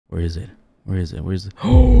Where is it? Where is it? Where's it?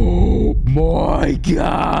 Oh my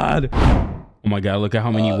God. Oh my God, look at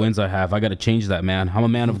how many wins I have. I got to change that, man. I'm a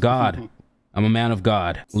man of God. I'm a man of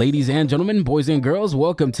God. Ladies and gentlemen, boys and girls,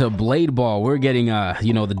 welcome to Blade Ball. We're getting,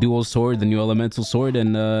 you know, the dual sword, the new elemental sword,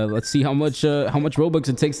 and let's see how much Robux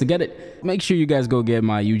it takes to get it. Make sure you guys go get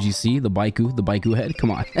my UGC, the Baiku head.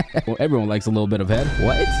 Come on. Well, everyone likes a little bit of head.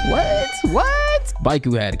 What?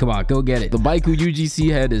 Baiku head. Come on, go get it. The Baiku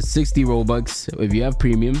UGC head is 60 Robux if you have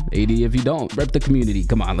premium, 80 if you don't. Rep the community.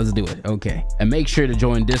 Come on, let's do it. Okay. And make sure to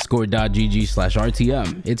join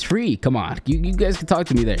discord.gg/RTM. It's free. Come on. You guys can talk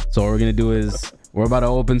to me there. So what we're going to do is we're about to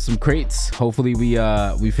open some crates. Hopefully we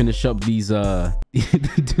finish up these dude,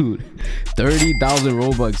 30,000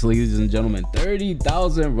 Robux, ladies and gentlemen.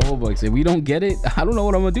 30,000 Robux. If we don't get it, I don't know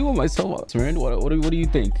what I'm gonna do with myself. Seren, what do you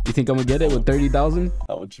think? You think I'm gonna get it with 30,000?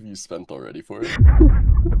 How much have you spent already for it?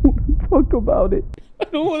 Talk about it. I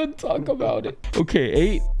don't want to talk about it.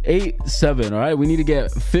 Okay, 7. All right, we need to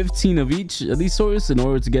get 15 of each of these swords in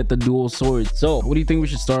order to get the dual sword. So what do you think we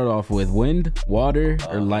should start off with? Wind, water,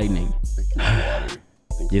 or lightning?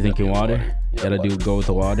 You thinking water? Yeah, Gotta go with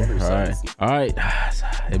the water. All right,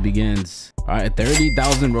 it begins. All right,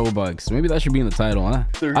 30,000 Robux. Maybe that should be in the title, huh?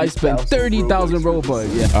 I spent 30,000 Robux.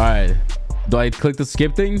 Yeah. All right, do I click the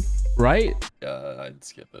skip thing? Right? Yeah, I'd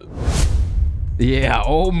skip it. Yeah,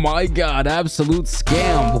 oh my God, absolute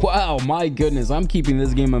scam. Wow, my goodness, I'm keeping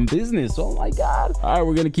this game in business. Oh my God. All right,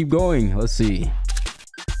 we're gonna keep going. Let's see.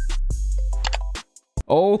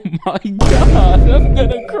 Oh my God, I'm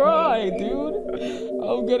gonna cry, dude.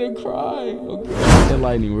 I'm gonna cry. Okay,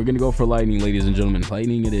 lightning. We're gonna go for lightning, ladies and gentlemen.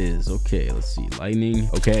 Lightning it is. Okay, let's see. Lightning.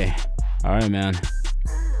 Okay. All right, man.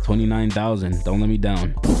 29,000. Don't let me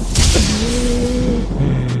down.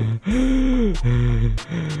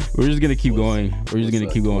 We're just gonna keep going. We're just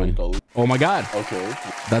gonna keep going. Oh my God. Okay.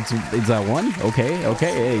 Is that one? Okay.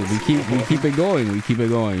 Hey, we keep it going. We keep it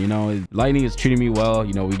going. You know, lightning is treating me well.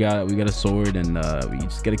 You know, we got a sword, and we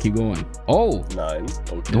just gotta keep going. Oh. 9.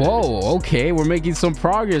 Okay. Whoa. Okay, we're making some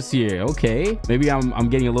progress here. Okay. Maybe I'm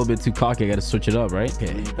getting a little bit too cocky. I gotta switch it up, right?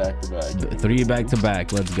 Okay. 3 back to back. 3 back to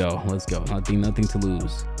back. Let's go. Nothing to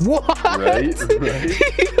lose. What? Right.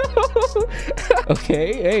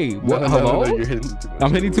 Okay. Hey. What? Hello? No, you're hitting too much.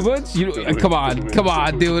 I'm hitting too much. Come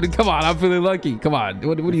on, dude. Come on. I'm feeling lucky. Come on.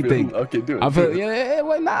 What do you think? Okay, do it. I feel, yeah.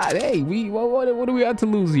 Why not? Hey, what do we have to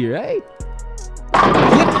lose here? Hey.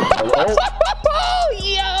 Hello?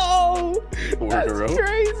 Yo. That's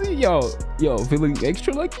crazy. Yo. Feeling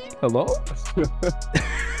extra lucky. Hello.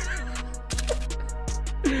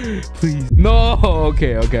 Please. No.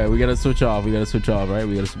 Okay. We gotta switch off. Right?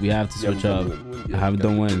 We have to switch off. I haven't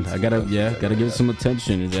done win. I gotta give it some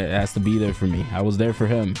attention. It has to be there for me. I was there for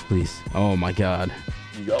him. Please. Oh my God.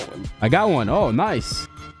 You got one. I got one. Oh, nice.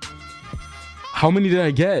 How many did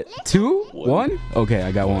I get? 2? 1? Okay,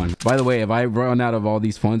 I got one. By the way, if I run out of all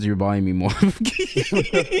these funds, you're buying me more.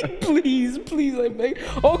 please, I beg.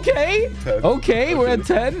 Okay. 10. Okay, we're at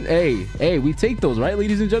 10. Hey, we take those, right,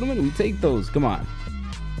 ladies and gentlemen? We take those. Come on.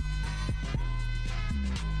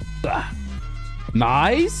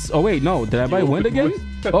 Nice. Oh wait, no, did I buy wind again?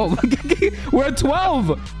 Oh, we're at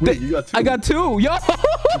 12. Wait, you got 2. I got 2. Yo.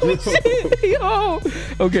 Shit. Yo.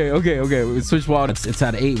 Okay. We switch water. It's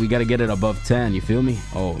at 8. We gotta get it above 10. You feel me?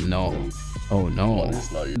 Oh no.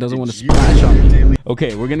 It doesn't want to splash on me.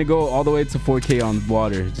 Okay, we're gonna go all the way to 4K on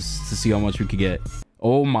water just to see how much we could get.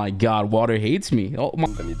 Oh my God, water hates me. Oh my.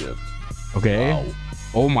 Then you did. Okay. Wow.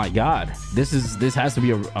 Oh my God, this has to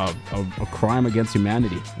be a crime against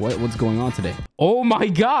humanity. What's going on today? Oh my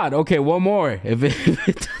God. Okay, one more. If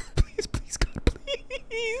it please God,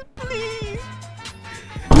 please.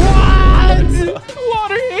 What?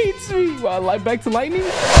 Water hates me. Well, back to lightning.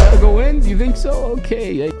 Gotta go in. Do you think so?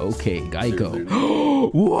 Okay, Geico.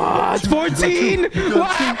 What? 14.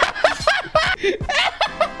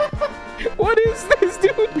 What is this,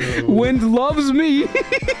 dude? Wind loves me.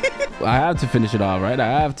 I have to finish it off, right? I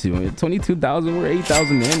have to. 22,000. We're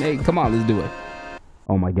 8,000 in. Hey, come on, let's do it.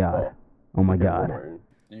 Oh my God. You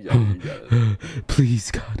got it.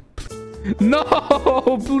 Please, God. No,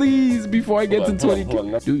 please. Before I get to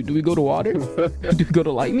 20. Do we go to water? Do we go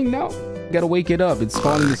to lightning now? Gotta wake it up. It's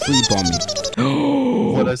falling asleep on me.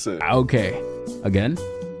 What'd I say? Okay. Again?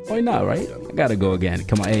 Why not, right? I gotta go again.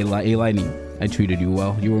 Come on. Hey, lightning. I treated you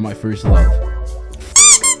well. You were my first love.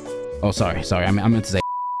 Oh, sorry. I meant to say.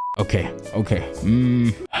 Okay.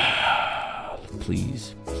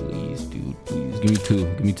 Please, dude. Please.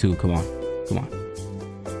 Give me two. Come on.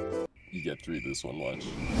 You get 3 this one, watch.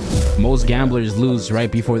 Most gamblers lose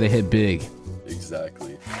right before they hit big.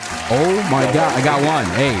 Exactly. Oh my God, I got one.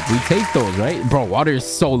 Hey, we take those, right? Bro, water is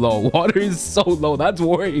so low. Water is so low. That's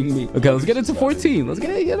worrying me. Okay, let's get it to 14. Let's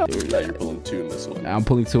get it. Now you're pulling 2 in this one. I'm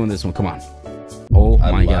pulling 2 in this one. Come on. Oh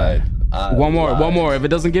my God. One more. If it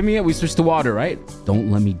doesn't give me it, we switch to water, right? Don't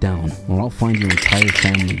let me down, or I'll find your entire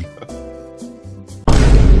family.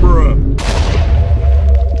 Bruh.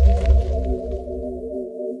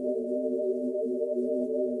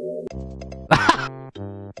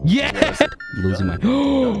 Yeah! I'm losing my...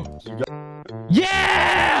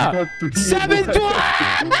 Yeah! 7-12!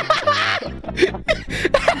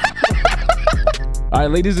 All right,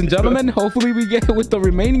 ladies and gentlemen, hopefully we get with the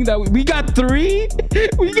remaining that we got 3.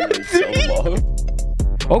 We got 3.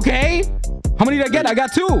 Okay. How many did I get? I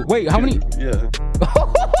got 2. Wait, how many? Yeah.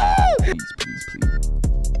 Please.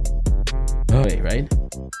 Okay, right?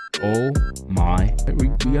 Oh my. We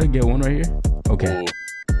gotta get one right here. Okay.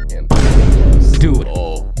 Dude.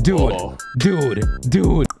 Dude. You're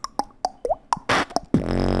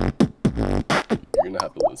gonna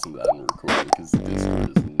have to listen to that and record it because this is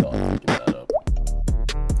not picking that up.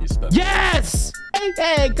 Yes!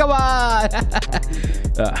 Hey, come on!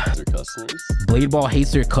 Their customers. Blade Ball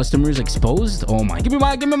hates their customers exposed. Oh my! Give me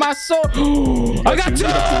my sword! I got 2!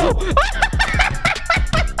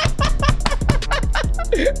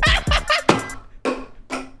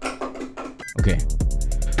 Okay.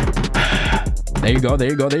 There you go.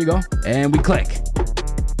 And we click.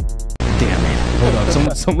 Damn it! Hold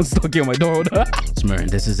up, someone's stuck in my door. Hold up. Smurn,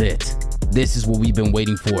 this is it. This is what we've been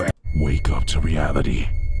waiting for. Wake up to reality.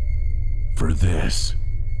 For this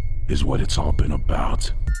is what it's all been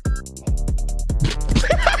about.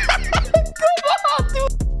 Come on,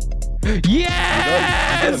 dude.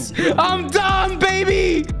 Yes! I'm done,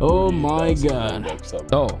 baby! Oh my God.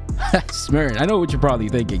 Oh, Smurn, I know what you're probably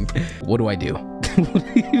thinking. What do I do?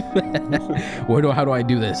 How do I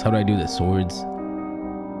do this? Swords.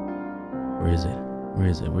 Where is it?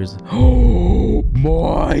 Oh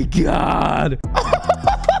my God.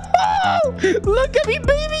 Look at me,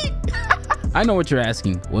 baby. I know what you're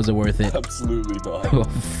asking. Was it worth it? Absolutely not.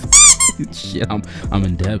 Shit, I'm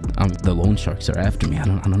in debt. The loan sharks are after me. I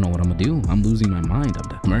don't know what I'm gonna do. I'm losing my mind. I'm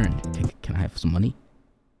Smurn. Can I have some money?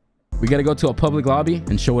 We gotta go to a public lobby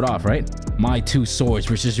and show it off, right? My 2 swords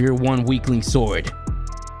versus your 1 weakling sword.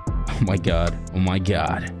 Oh my God.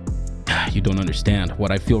 You don't understand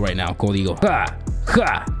what I feel right now, Código. Ha!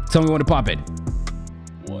 Ha! Tell me when to pop it.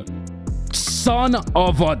 What? Son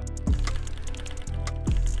of a...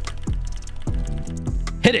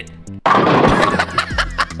 Hit it!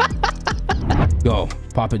 Go.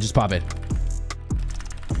 Pop it. Just pop it.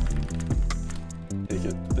 Take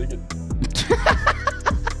it.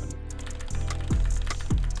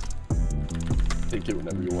 Take it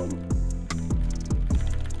whenever you want.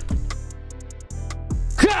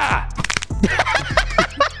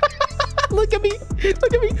 Look at me.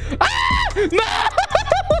 Ah! No!